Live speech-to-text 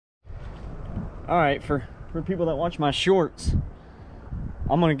All right, for people that watch my shorts,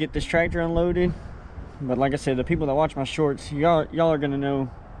 I'm gonna get this tractor unloaded. But like I said, the people that watch my shorts, y'all are gonna know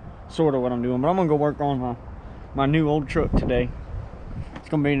sort of what I'm doing. But I'm gonna go work on my new old truck today. It's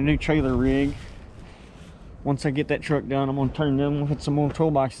gonna be a new trailer rig. Once I get that truck done, I'm gonna turn them, put some more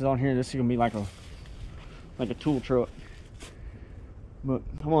toolboxes on here. This is gonna be like a tool truck. But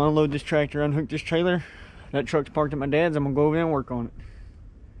I'm gonna unload this tractor, unhook this trailer. That truck's parked at my dad's. I'm gonna go over there and work on it.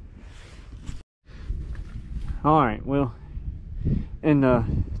 Alright, well, in the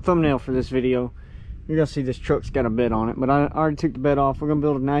thumbnail for this video, you're gonna see this truck's got a bed on it, but I already took the bed off. We're gonna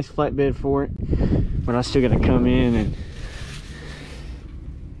build a nice flat bed for it, but I still gotta come in and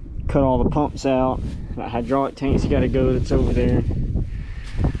cut all the pumps out. That hydraulic tank's gotta go, that's over there.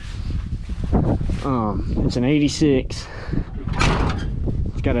 It's an 86.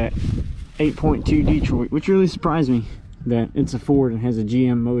 It's got a 8.2 Detroit, which really surprised me that it's a Ford and has a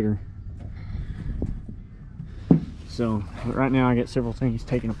GM motor. So right now I got several things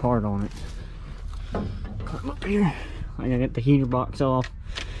taken apart on it. Come up here, I gotta get the heater box off,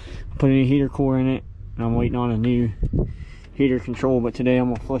 put a new heater core in it, and I'm waiting on a new heater control. But today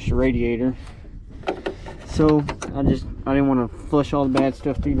I'm gonna flush the radiator. So I didn't want to flush all the bad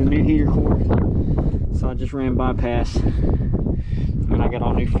stuff through the new heater core, so I just ran bypass, and I got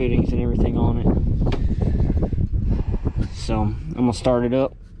all new fittings and everything on it. So I'm gonna start it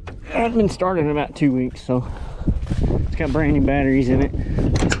up. It hasn't been started in about 2 weeks, so it's got brand new batteries in it.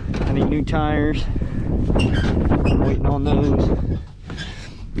 I need new tires. I'm waiting on those.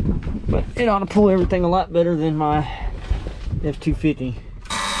 But it ought to pull everything a lot better than my F-250.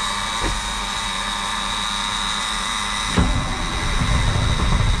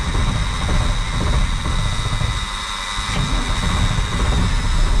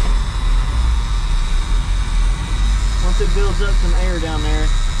 Once it builds up some air down there,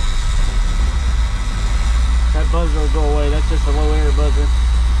 that buzzer will go away. That's just a low air buzzer.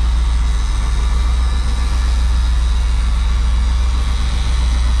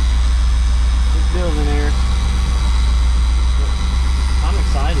 It's building air. I'm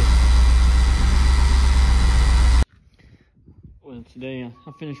excited. Well, today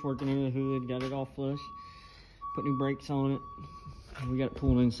I finished working under the hood, got it all flush, put new brakes on it. We got it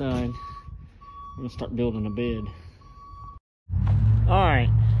pulled inside. We're gonna start building a bed. All right,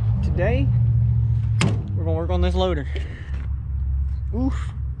 today we're gonna work on this loader.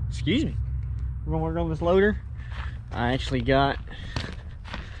 Oof, excuse me. We're gonna work on this loader. I actually got,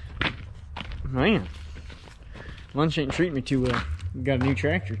 man, lunch ain't treating me too well. We got a new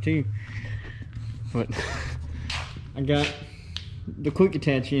tractor too, but I got the quick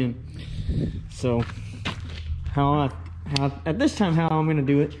attach in. So at this time, how I'm gonna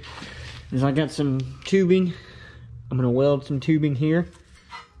do it is I got some tubing. I'm gonna weld some tubing here,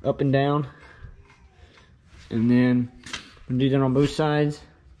 up and down. And then I'm gonna do that on both sides.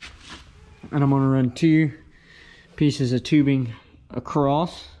 And I'm gonna run 2 pieces of tubing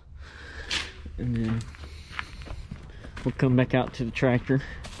across. And then we'll come back out to the tractor.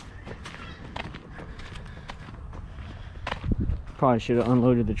 Probably should have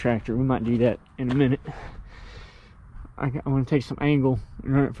unloaded the tractor. We might do that in a minute. I'm gonna take some angle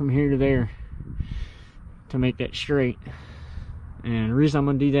and run it from here to there to make that straight. And the reason I'm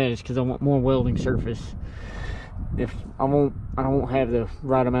gonna do that is because I want more welding surface. If I won't have the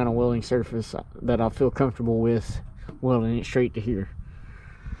right amount of welding surface that I feel comfortable with welding it straight to here.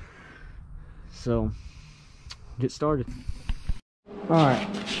 So get started. All right,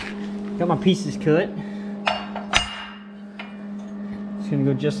 got my pieces cut. It's gonna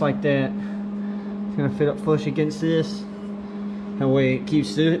go just like that. It's gonna fit up flush against this. That way it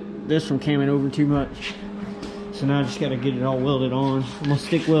keeps this from camming over too much. So now I just gotta get it all welded on. I'm gonna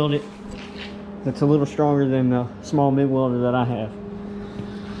stick weld it. That's a little stronger than the small MIG welder that I have.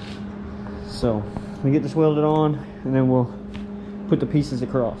 So we get this welded on, and then we'll put the pieces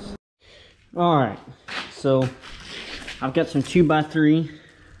across. All right, so I've got some 2x3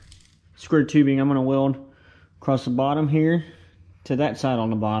 square tubing. I'm gonna weld across the bottom here to that side on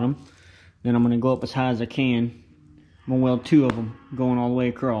the bottom. Then I'm gonna go up as high as I can. I'm gonna weld 2 of them going all the way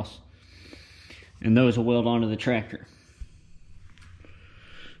across. And those will weld onto the tractor.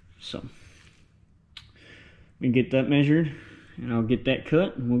 So we get that measured, and I'll get that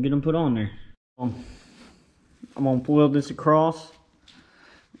cut, and we'll get them put on there. I'm gonna weld this across,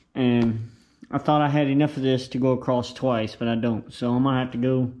 and I thought I had enough of this to go across twice, but I don't. So I'm gonna have to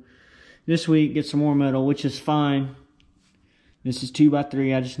go this week, get some more metal, which is fine. This is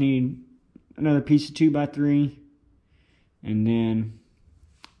 2x3. I just need another piece of 2x3, and then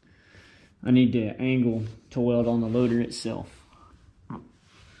I need the angle to weld on the loader itself.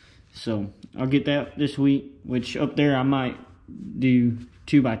 So I'll get that this week, which up there I might do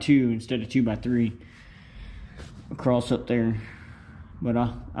 2x2 instead of 2x3 across up there. But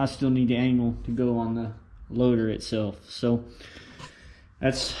I still need the angle to go on the loader itself. So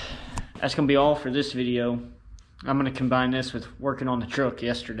that's gonna be all for this video. I'm gonna combine this with working on the truck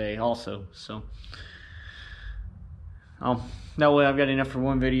yesterday also. So that way I've got enough for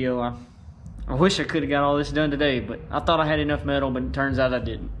one video. I wish I could have got all this done today, but I thought I had enough metal, but it turns out I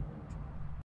didn't.